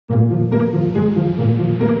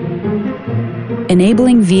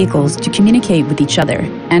Enabling vehicles to communicate with each other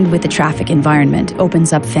and with the traffic environment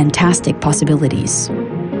opens up fantastic possibilities.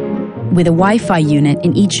 With a Wi-Fi unit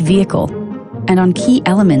in each vehicle and on key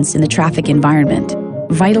elements in the traffic environment,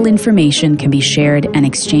 vital information can be shared and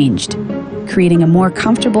exchanged, creating a more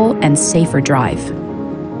comfortable and safer drive.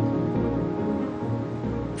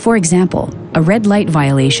 For example, a red light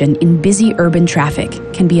violation in busy urban traffic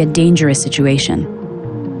can be a dangerous situation.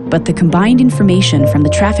 But the combined information from the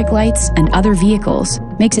traffic lights and other vehicles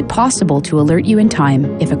makes it possible to alert you in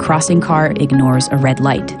time if a crossing car ignores a red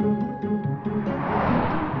light.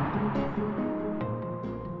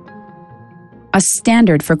 A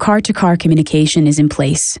standard for car-to-car communication is in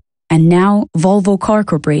place, and now Volvo Car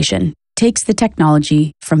Corporation takes the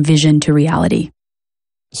technology from vision to reality.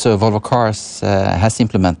 So Volvo Cars has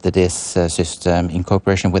implemented this system in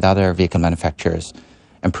cooperation with other vehicle manufacturers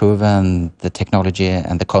and proven the technology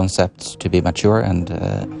and the concepts to be mature and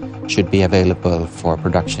should be available for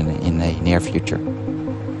production in the near future.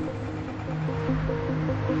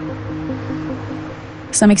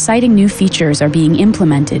 Some exciting new features are being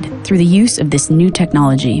implemented through the use of this new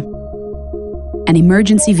technology. An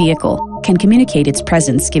emergency vehicle can communicate its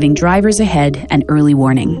presence, giving drivers ahead an early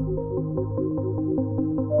warning.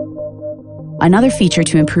 Another feature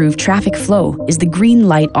to improve traffic flow is the Green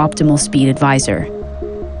Light Optimal Speed Advisor.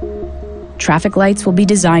 Traffic lights will be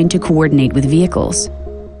designed to coordinate with vehicles,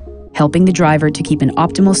 helping the driver to keep an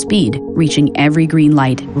optimal speed, reaching every green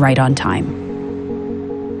light right on time.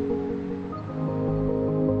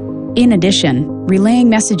 In addition, relaying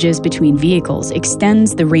messages between vehicles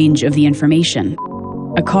extends the range of the information.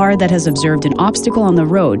 A car that has observed an obstacle on the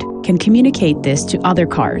road can communicate this to other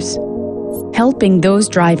cars, helping those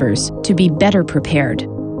drivers to be better prepared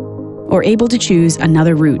or able to choose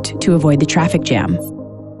another route to avoid the traffic jam.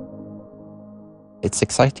 It's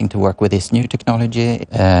exciting to work with this new technology.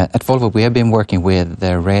 At Volvo, we have been working with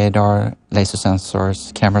the radar, laser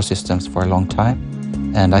sensors, camera systems for a long time.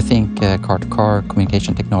 And I think car-to-car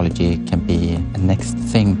communication technology can be a next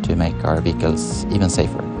thing to make our vehicles even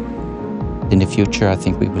safer. In the future, I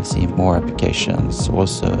think we will see more applications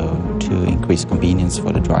also to increase convenience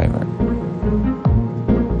for the driver.